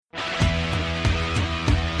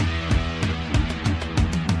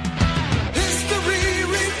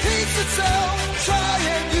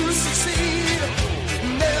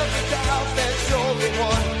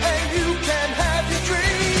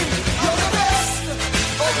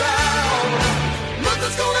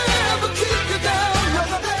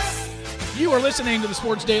You are listening to the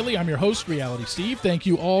Sports Daily. I'm your host, Reality Steve. Thank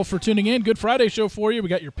you all for tuning in. Good Friday show for you. We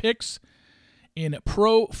got your picks in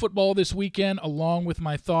pro football this weekend, along with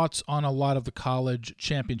my thoughts on a lot of the college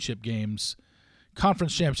championship games,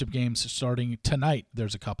 conference championship games starting tonight.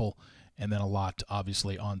 There's a couple, and then a lot,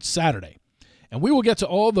 obviously, on Saturday. And we will get to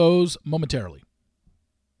all those momentarily.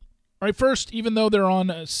 All right, first, even though they're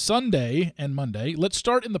on Sunday and Monday, let's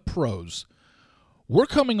start in the pros. We're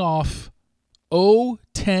coming off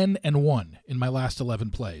 0-10-1 in my last 11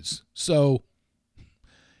 plays. So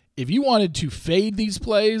if you wanted to fade these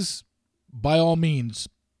plays, by all means,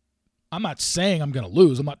 I'm not saying I'm going to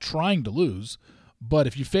lose. I'm not trying to lose. But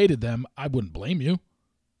if you faded them, I wouldn't blame you.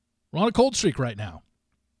 We're on a cold streak right now.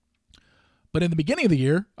 But in the beginning of the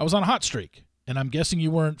year, I was on a hot streak. And I'm guessing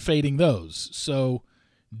you weren't fading those. So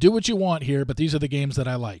do what you want here, but these are the games that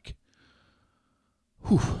I like.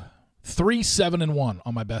 3-7-1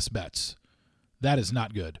 on my best bets. That is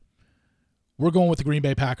not good. We're going with the Green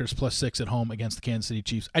Bay Packers +6 at home against the Kansas City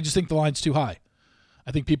Chiefs. I just think the line's too high.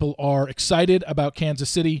 I think people are excited about Kansas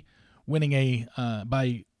City winning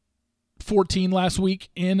by 14 last week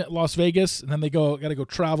in Las Vegas, and then they got to go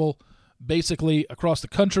travel basically across the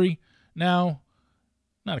country now.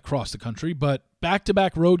 Not across the country, but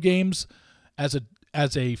back-to-back road games as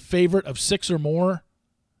a favorite of 6 or more.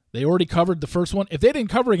 They already covered the first one. If they didn't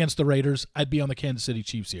cover against the Raiders, I'd be on the Kansas City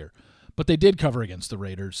Chiefs here. But they did cover against the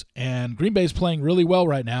Raiders, and Green Bay's playing really well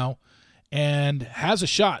right now and has a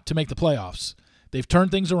shot to make the playoffs. They've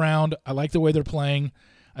turned things around. I like the way they're playing.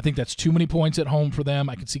 I think that's too many points at home for them.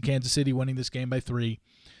 I can see Kansas City winning this game by 3.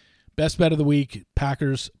 Best bet of the week,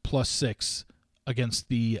 Packers +6 against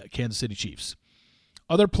the Kansas City Chiefs.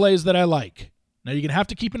 Other plays that I like. Now, you're going to have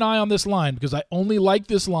to keep an eye on this line because I only like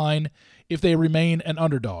this line if they remain an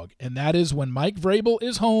underdog, and that is when Mike Vrabel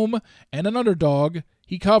is home and an underdog,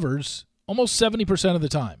 he covers almost 70% of the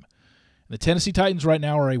time. The Tennessee Titans right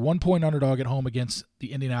now are a 1-point underdog at home against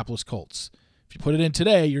the Indianapolis Colts. If you put it in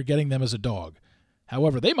today, you're getting them as a dog.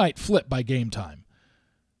 However, they might flip by game time.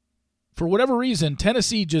 For whatever reason,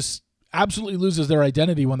 Tennessee just absolutely loses their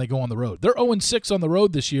identity when they go on the road. They're 0-6 on the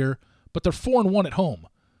road this year, but they're 4-1 at home.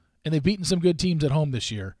 And they've beaten some good teams at home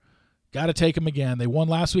this year. Got to take them again. They won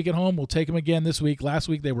last week at home. We'll take them again this week. Last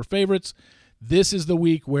week they were favorites. This is the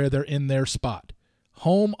week where they're in their spot.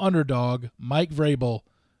 Home underdog, Mike Vrabel,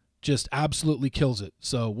 just absolutely kills it.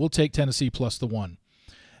 So we'll take Tennessee +1.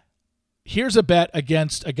 Here's a bet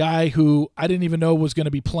against a guy who I didn't even know was going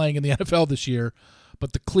to be playing in the NFL this year,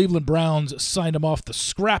 but the Cleveland Browns signed him off the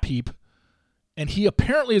scrap heap, and he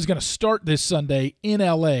apparently is going to start this Sunday in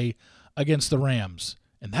L.A. against the Rams,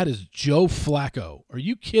 and that is Joe Flacco. Are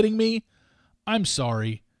you kidding me? I'm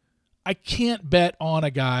sorry. I can't bet on a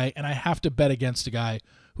guy, and I have to bet against a guy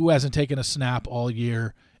who hasn't taken a snap all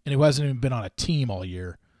year and who hasn't even been on a team all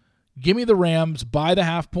year. Give me the Rams, buy the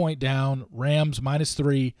half-point down, Rams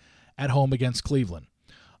 -3 at home against Cleveland.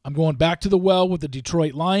 I'm going back to the well with the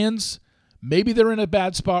Detroit Lions. Maybe they're in a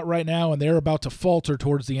bad spot right now and they're about to falter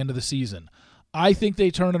towards the end of the season. I think they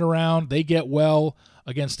turn it around. They get well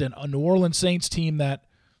against a New Orleans Saints team that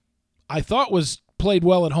I thought was played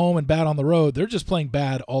well at home and bad on the road. They're just playing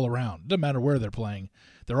bad all around. Doesn't matter where they're playing.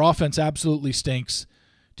 Their offense absolutely stinks.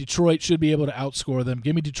 Detroit should be able to outscore them.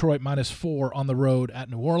 Give me Detroit -4 on the road at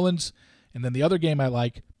New Orleans. And then the other game I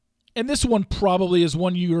like, and this one probably is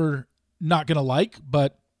one you're not going to like,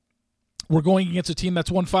 but we're going against a team that's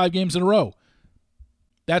won 5 games in a row.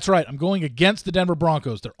 That's right. I'm going against the Denver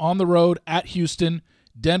Broncos. They're on the road at Houston.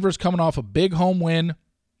 Denver's coming off a big home win.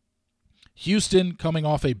 Houston coming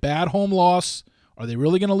off a bad home loss. Are they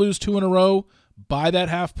really going to lose 2 in a row? Buy that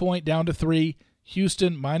half-point down to 3.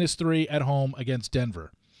 Houston -3 at home against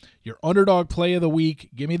Denver. Your underdog play of the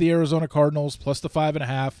week, give me the Arizona Cardinals plus the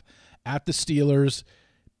 5.5 at the Steelers.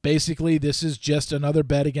 Basically, this is just another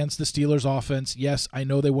bet against the Steelers offense. Yes, I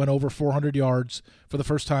know they went over 400 yards for the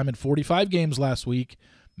first time in 45 games last week.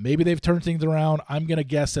 Maybe they've turned things around. I'm going to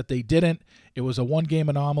guess that they didn't. It was a one-game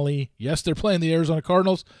anomaly. Yes, they're playing the Arizona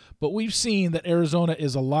Cardinals, but we've seen that Arizona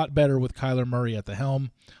is a lot better with Kyler Murray at the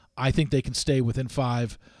helm. I think they can stay within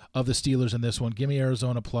 5 of the Steelers in this one. Give me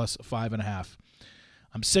Arizona plus 5.5.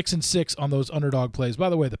 I'm 6-6 on those underdog plays. By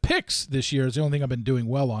the way, the picks this year is the only thing I've been doing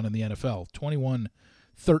well on in the NFL.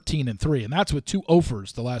 21-13-3, and that's with 2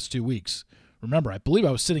 offers the last 2 weeks. Remember, I believe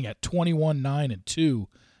I was sitting at 21-9-2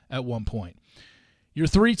 at one point. Your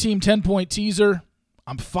 3-team 10-point teaser,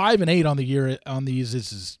 I'm 5-8 on the year on these.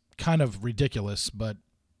 This is kind of ridiculous, but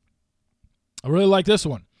I really like this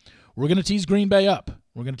one. We're going to tease Green Bay up.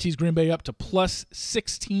 We're going to tease Green Bay up to plus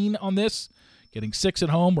 16 on this. Getting 6 at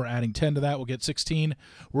home. We're adding 10 to that. We'll get 16.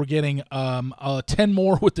 We're getting 10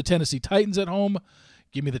 more with the Tennessee Titans at home.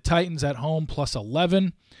 Give me the Titans at home plus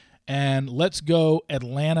 11. And let's go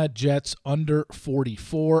Atlanta Jets under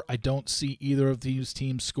 44. I don't see either of these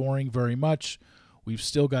teams scoring very much. We've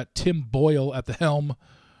still got Tim Boyle at the helm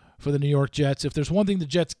for the New York Jets. If there's one thing the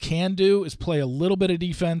Jets can do is play a little bit of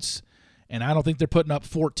defense, and I don't think they're putting up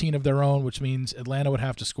 14 of their own, which means Atlanta would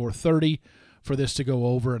have to score 30 for this to go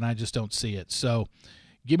over, and I just don't see it. So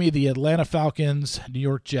give me the Atlanta Falcons, New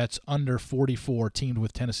York Jets under 44, teamed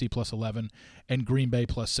with Tennessee plus 11, and Green Bay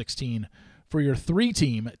plus 16 for your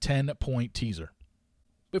 3-team 10-point teaser.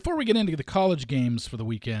 Before we get into the college games for the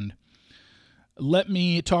weekend, let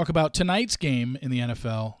me talk about tonight's game in the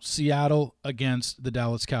NFL, Seattle against the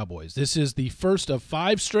Dallas Cowboys. This is the first of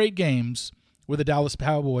 5 straight games where the Dallas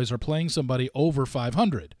Cowboys are playing somebody over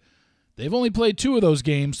 500. They've only played 2 of those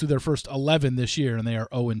games through their first 11 this year, and they are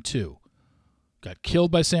 0-2. Got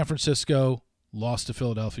killed by San Francisco, lost to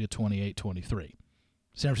Philadelphia 28-23.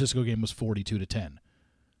 San Francisco game was 42-10.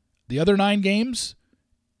 The other 9 games,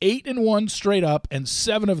 8-1 straight up, and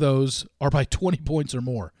 7 of those are by 20 points or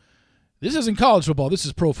more. This isn't college football. This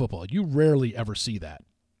is pro football. You rarely ever see that.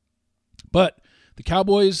 But the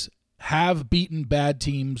Cowboys have beaten bad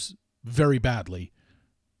teams very badly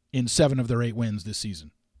in 7 of their 8 wins this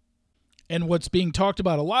season. And what's being talked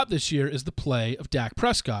about a lot this year is the play of Dak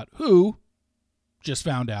Prescott, who just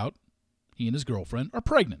found out he and his girlfriend are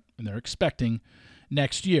pregnant, and they're expecting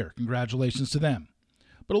next year. Congratulations to them.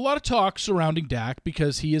 But a lot of talk surrounding Dak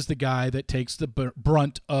because he is the guy that takes the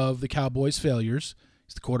brunt of the Cowboys' failures.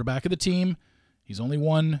 He's the quarterback of the team. He's only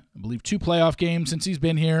won, I believe, 2 playoff games since he's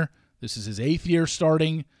been here. This is his 8th year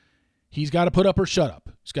starting. He's got to put up or shut up.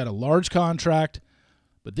 He's got a large contract.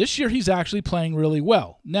 But this year he's actually playing really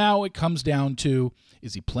well. Now it comes down to,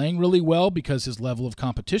 is he playing really well because his level of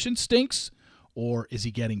competition stinks? Or is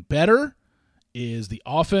he getting better? Is the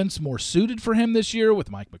offense more suited for him this year with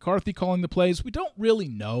Mike McCarthy calling the plays? We don't really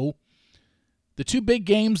know. The 2 big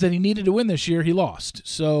games that he needed to win this year, he lost.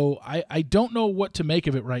 So I don't know what to make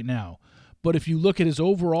of it right now. But if you look at his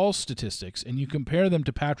overall statistics and you compare them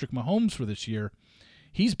to Patrick Mahomes for this year,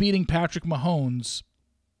 he's beating Patrick Mahomes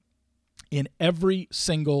in every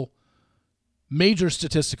single major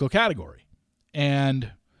statistical category.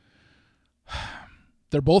 And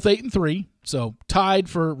they're both 8-3, so tied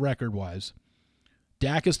for record-wise.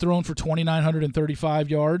 Dak has thrown for 2,935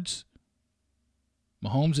 yards.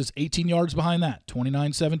 Mahomes is 18 yards behind that,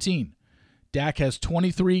 29-17. Dak has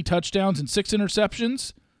 23 touchdowns and 6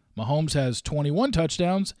 interceptions. Mahomes has 21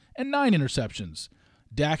 touchdowns and 9 interceptions.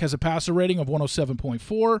 Dak has a passer rating of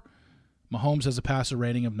 107.4. Mahomes has a passer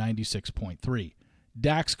rating of 96.3.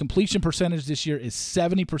 Dak's completion percentage this year is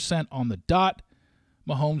 70% on the dot.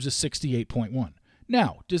 Mahomes is 68.1.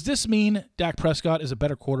 Now, does this mean Dak Prescott is a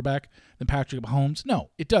better quarterback than Patrick Mahomes? No,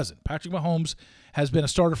 it doesn't. Patrick Mahomes has been a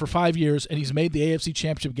starter for 5 years, and he's made the AFC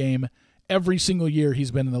Championship game every single year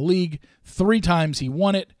he's been in the league. 3 times he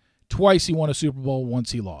won it. Twice he won a Super Bowl,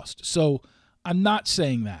 once he lost. So I'm not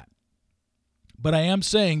saying that. But I am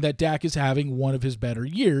saying that Dak is having one of his better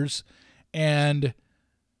years, and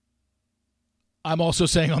I'm also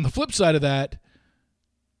saying on the flip side of that,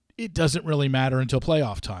 it doesn't really matter until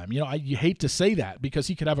playoff time. You hate to say that because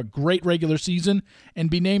he could have a great regular season and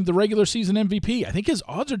be named the regular season MVP. I think his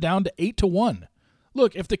odds are down to 8-1.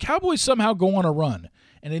 Look, if the Cowboys somehow go on a run,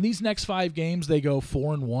 and in these next 5 games they go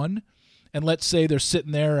 4-1, and let's say they're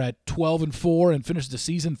sitting there at 12-4 and finish the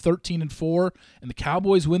season 13-4, and the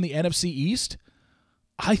Cowboys win the NFC East,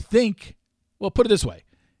 I think, well, put it this way.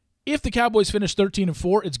 If the Cowboys finish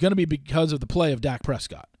 13-4, it's going to be because of the play of Dak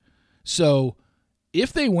Prescott. So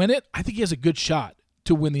if they win it, I think he has a good shot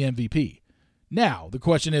to win the MVP. Now, the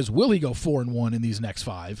question is, will he go 4-1 in these next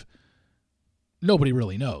 5? Nobody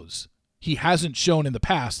really knows. He hasn't shown in the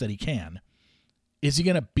past that he can. Is he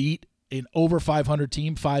going to beat an over 500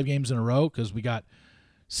 team 5 games in a row? Because we got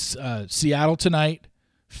Seattle tonight,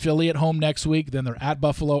 Philly at home next week, then they're at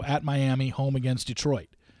Buffalo, at Miami, home against Detroit.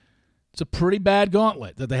 It's a pretty bad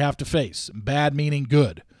gauntlet that they have to face. Bad meaning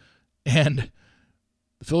good. And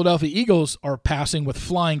the Philadelphia Eagles are passing with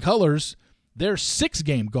flying colors their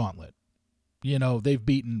 6-game gauntlet. They've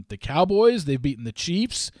beaten the Cowboys, they've beaten the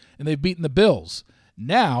Chiefs, and they've beaten the Bills.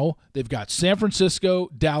 Now they've got San Francisco,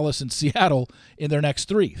 Dallas, and Seattle in their next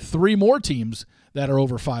 3. 3 more teams that are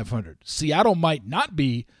over 500. Seattle might not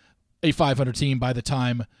be a 500 team by the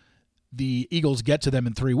time the Eagles get to them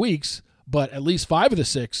in 3 weeks, but at least 5 of the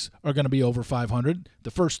 6 are going to be over 500.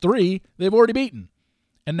 The first 3 they've already beaten.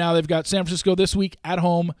 And now they've got San Francisco this week at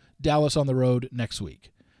home, Dallas on the road next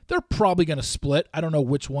week. They're probably going to split. I don't know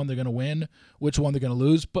which one they're going to win, which one they're going to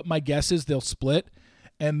lose, but my guess is they'll split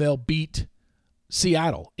and they'll beat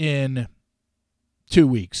Seattle in 2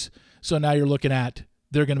 weeks. So now you're looking at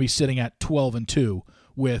they're going to be sitting at 12-2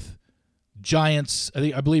 with Giants.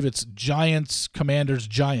 I believe it's Giants, Commanders,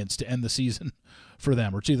 Giants to end the season for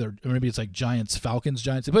them. Or maybe it's like Giants, Falcons,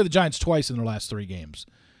 Giants. They play the Giants twice in their last 3 games,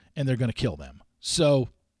 and they're going to kill them. So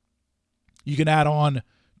you can add on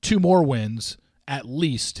 2 more wins at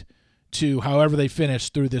least to however they finish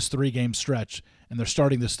through this 3-game stretch, and they're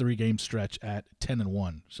starting this 3-game stretch at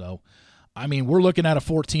 10-1. So, I mean, we're looking at a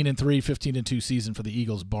 14-3, 15-2 season for the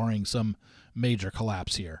Eagles, barring some major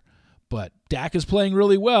collapse here. But Dak is playing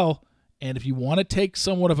really well, and if you want to take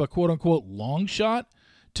somewhat of a quote-unquote long shot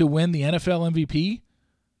to win the NFL MVP,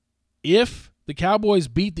 if the Cowboys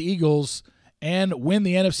beat the Eagles and win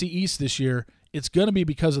the NFC East this year, it's going to be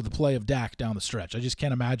because of the play of Dak down the stretch. I just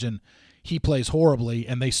can't imagine he plays horribly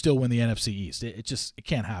and they still win the NFC East. It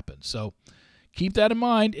can't happen. So keep that in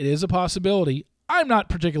mind. It is a possibility. I'm not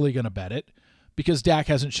particularly going to bet it because Dak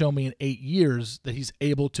hasn't shown me in 8 years that he's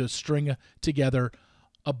able to string together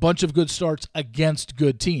a bunch of good starts against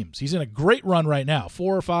good teams. He's in a great run right now.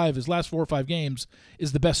 His last 4 or 5 games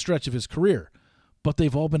is the best stretch of his career, but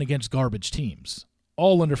they've all been against garbage teams,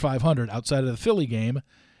 all under 500 outside of the Philly game,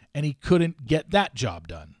 and he couldn't get that job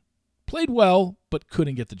done. Played well, but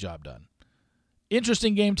couldn't get the job done.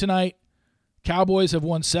 Interesting game tonight. Cowboys have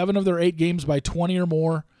won 7 of their 8 games by 20 or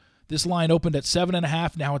more. This line opened at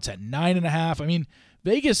 7.5. Now it's at 9.5. I mean,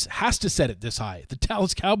 Vegas has to set it this high. The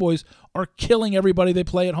Dallas Cowboys are killing everybody they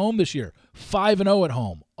play at home this year. 5-0 at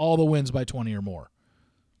home. All the wins by 20 or more.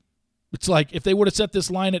 It's like if they would have set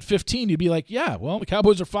this line at 15, you'd be like, yeah, well, the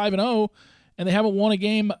Cowboys are 5-0, and they haven't won a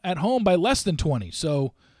game at home by less than 20.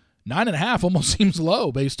 So 9.5 almost seems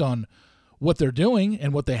low based on what they're doing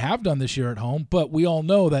and what they have done this year at home. But we all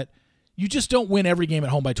know that you just don't win every game at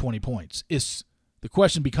home by 20 points. The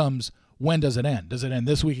question becomes, when does it end? Does it end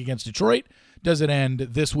this week against Detroit? Does it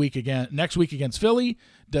end next week against Philly?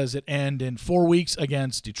 Does it end in 4 weeks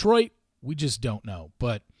against Detroit? We just don't know.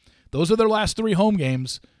 But those are their last 3 home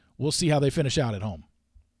games. We'll see how they finish out at home.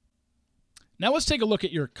 Now let's take a look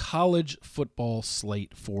at your college football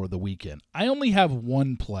slate for the weekend. I only have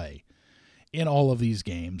 1 play in all of these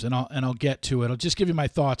games, and I'll get to it. I'll just give you my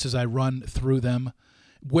thoughts as I run through them,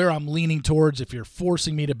 where I'm leaning towards if you're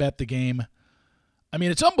forcing me to bet the game. I mean,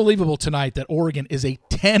 it's unbelievable tonight that Oregon is a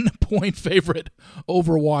 10-point favorite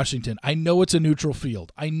over Washington. I know it's a neutral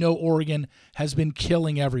field. I know Oregon has been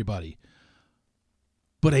killing everybody.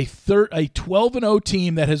 But a 12-0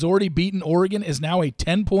 team that has already beaten Oregon is now a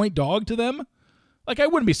 10-point dog to them? Like, I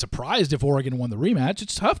wouldn't be surprised if Oregon won the rematch.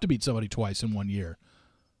 It's tough to beat somebody twice in 1 year.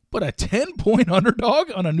 But a 10-point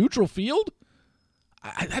underdog on a neutral field?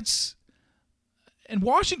 And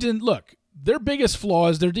Washington, look, their biggest flaw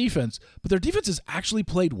is their defense, but their defense has actually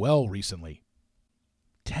played well recently.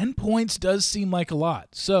 10 points does seem like a lot.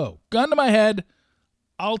 So, gun to my head,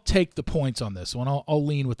 I'll take the points on this one. I'll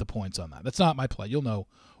lean with the points on that. That's not my play. You'll know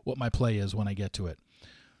what my play is when I get to it.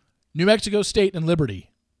 New Mexico State and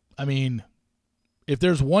Liberty. I mean, if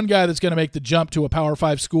there's one guy that's going to make the jump to a Power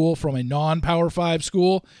 5 school from a non-Power 5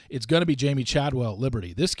 school, it's going to be Jamie Chadwell at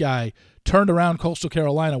Liberty. This guy turned around Coastal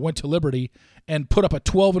Carolina, went to Liberty, and put up a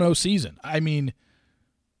 12-0 season. I mean,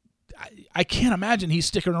 I can't imagine he's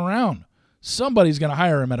sticking around. Somebody's going to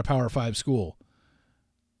hire him at a Power 5 school.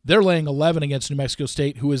 They're laying 11 against New Mexico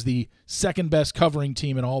State, who is the second-best covering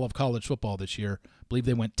team in all of college football this year. I believe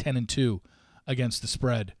they went 10-2 against the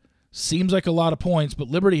spread. Seems like a lot of points, but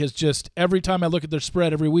Liberty has just, every time I look at their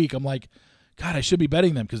spread every week, I'm like, God, I should be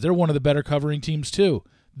betting them because they're one of the better covering teams too.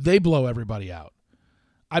 They blow everybody out.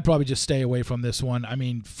 I'd probably just stay away from this one. I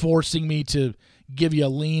mean, forcing me to give you a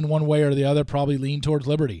lean one way or the other, probably lean towards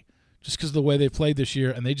Liberty just because of the way they've played this year,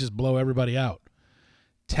 and they just blow everybody out.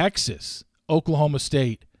 Texas, Oklahoma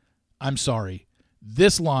State, I'm sorry.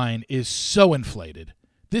 This line is so inflated.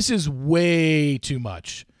 This is way too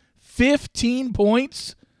much. 15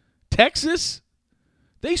 points? Texas?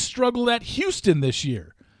 They struggled at Houston this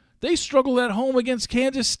year. They struggled at home against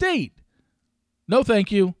Kansas State. No,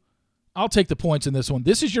 thank you. I'll take the points in this one.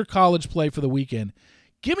 This is your college play for the weekend.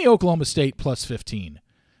 Give me Oklahoma State plus 15.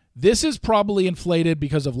 This is probably inflated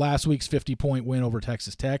because of last week's 50-point win over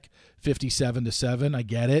Texas Tech, 57-7. I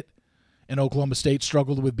get it. And Oklahoma State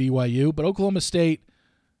struggled with BYU, but Oklahoma State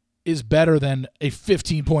is better than a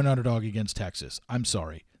 15-point underdog against Texas. I'm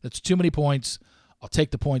sorry. That's too many points. I'll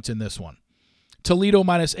take the points in this one. Toledo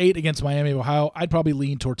minus 8 against Miami of Ohio. I'd probably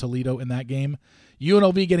lean toward Toledo in that game.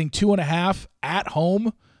 UNLV getting 2.5 at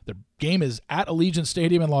home. The game is at Allegiant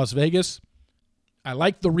Stadium in Las Vegas. I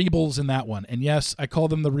like the Rebels in that one. And yes, I call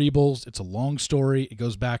them the Rebels. It's a long story. It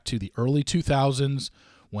goes back to the early 2000s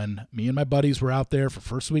when me and my buddies were out there for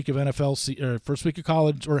first week of NFL, or first week of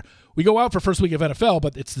college, or we go out for first week of NFL,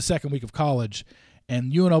 but it's the second week of college.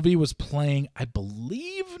 and UNLV was playing, I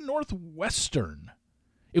believe, Northwestern.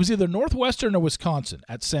 It was either Northwestern or Wisconsin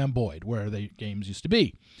at Sam Boyd, where the games used to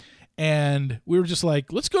be. And we were just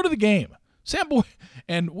like, let's go to the game. Sam Boyd,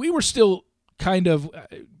 and we were still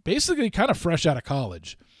basically kind of fresh out of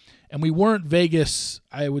college. And we weren't Vegas,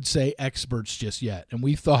 I would say, experts just yet. And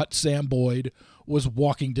we thought Sam Boyd was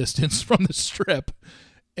walking distance from the Strip.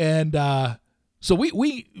 And so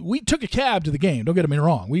we took a cab to the game. Don't get me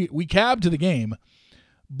wrong. We cabbed to the game.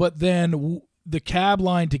 But then the cab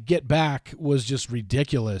line to get back was just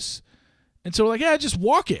ridiculous. And so we're like, yeah, just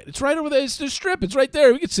walk it. It's right over there. It's the Strip. It's right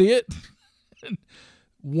there. We can see it.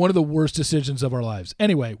 One of the worst decisions of our lives.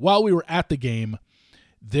 Anyway, while we were at the game,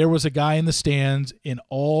 there was a guy in the stands in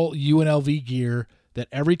all UNLV gear that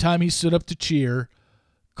every time he stood up to cheer,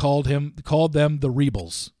 called them the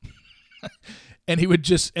Rebels. And he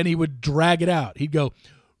would drag it out. He'd go,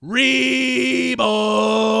 Rebels!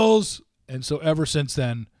 And so ever since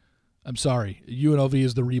then, I'm sorry, UNLV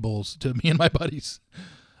is the Rebels to me and my buddies.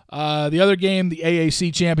 The other game, the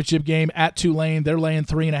AAC championship game at Tulane, they're laying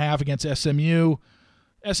 3.5 against SMU.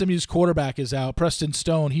 SMU's quarterback is out. Preston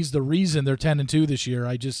Stone, he's the reason they're 10-2 this year.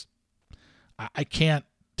 I can't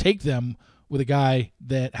take them with a guy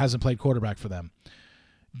that hasn't played quarterback for them.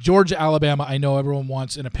 Georgia, Alabama, I know everyone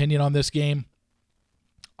wants an opinion on this game.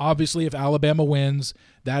 Obviously, if Alabama wins,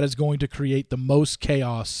 that is going to create the most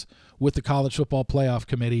chaos with the College Football Playoff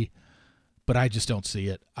Committee, but I just don't see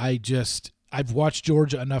it. I've watched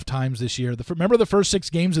Georgia enough times this year. Remember the first 6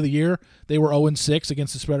 games of the year? They were 0-6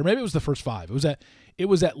 against the spread, or maybe it was the first 5. It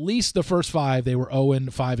was at least the first 5. They were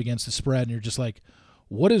 0-5 against the spread, and you're just like,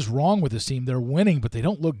 what is wrong with this team? They're winning, but they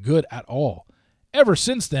don't look good at all. Ever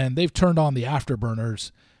since then, they've turned on the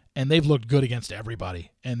afterburners, and they've looked good against everybody,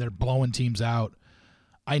 and they're blowing teams out.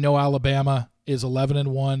 I know Alabama is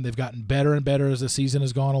 11-1. They've gotten better and better as the season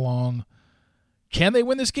has gone along. Can they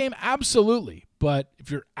win this game? Absolutely. But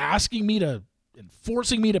if you're asking me to and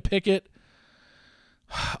forcing me to pick it,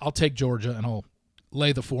 I'll take Georgia, and I'll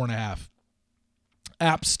lay the 4.5.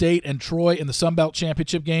 App State and Troy in the Sun Belt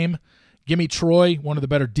Championship game. Give me Troy, one of the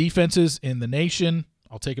better defenses in the nation.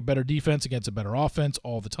 I'll take a better defense against a better offense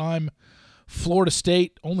all the time. Florida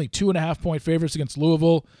State, only 2.5-point favorites against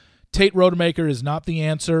Louisville. Tate Rodemaker is not the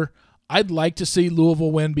answer. I'd like to see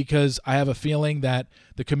Louisville win because I have a feeling that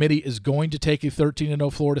the committee is going to take a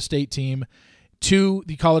 13-0 Florida State team to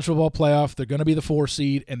the College Football Playoff. They're going to be the 4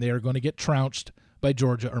 seed, and they are going to get trounced by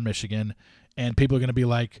Georgia or Michigan. And people are going to be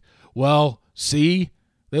like, well, see,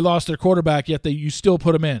 they lost their quarterback, yet you still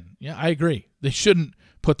put them in. Yeah, I agree. They shouldn't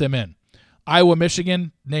put them in. Iowa,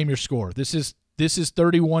 Michigan, name your score. This is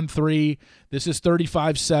 31-3. This is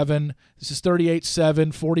 35-7. This is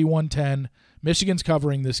 38-7, 41-10. Michigan's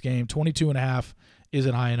covering this game. 22.5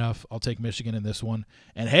 isn't high enough. I'll take Michigan in this one.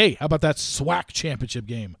 And, hey, how about that SWAC championship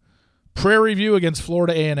game? Prairie View against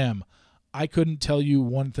Florida A&M. I couldn't tell you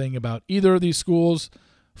one thing about either of these schools.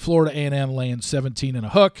 Florida A&M laying 17 and a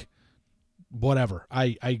hook. Whatever.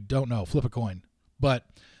 I don't know. Flip a coin. But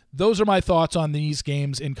those are my thoughts on these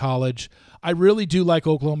games in college. I really do like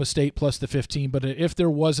Oklahoma State plus the 15, but if there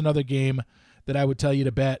was another game that I would tell you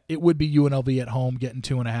to bet, it would be UNLV at home getting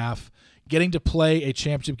 2.5. Getting to play a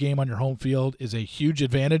championship game on your home field is a huge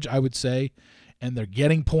advantage, I would say, and they're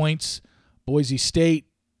getting points. Boise State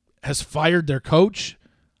has fired their coach.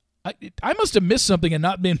 I must have missed something and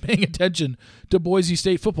not been paying attention to Boise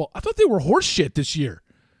State football. I thought they were horse shit this year.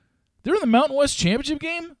 They're in the Mountain West Championship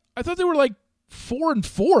game? I thought they were like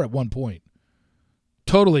 4-4 at one point.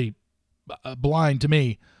 Totally blind to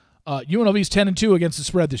me. UNLV's 10-2 against the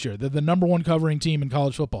spread this year. They're the number 1 covering team in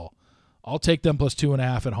college football. I'll take them plus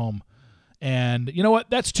 2.5 at home. And you know what?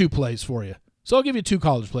 That's 2 plays for you. So I'll give you 2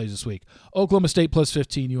 college plays this week. Oklahoma State plus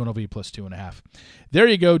 15, UNLV plus 2.5. There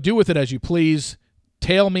you go. Do with it as you please.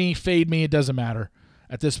 Tail me, fade me, it doesn't matter.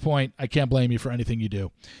 At this point, I can't blame you for anything you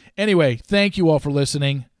do. Anyway, thank you all for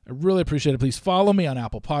listening. I really appreciate it. Please follow me on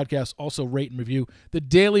Apple Podcasts. Also rate and review. The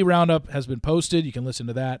Daily Roundup has been posted. You can listen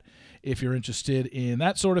to that if you're interested in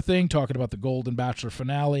that sort of thing, talking about the Golden Bachelor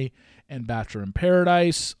finale and Bachelor in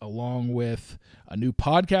Paradise, along with a new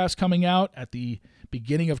podcast coming out at the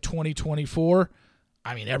beginning of 2024.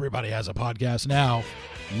 I mean, everybody has a podcast now.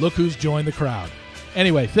 Look who's joined the crowd.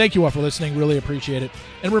 Anyway, thank you all for listening. Really appreciate it.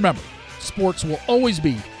 And remember, sports will always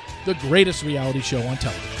be the greatest reality show on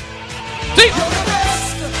television. See you!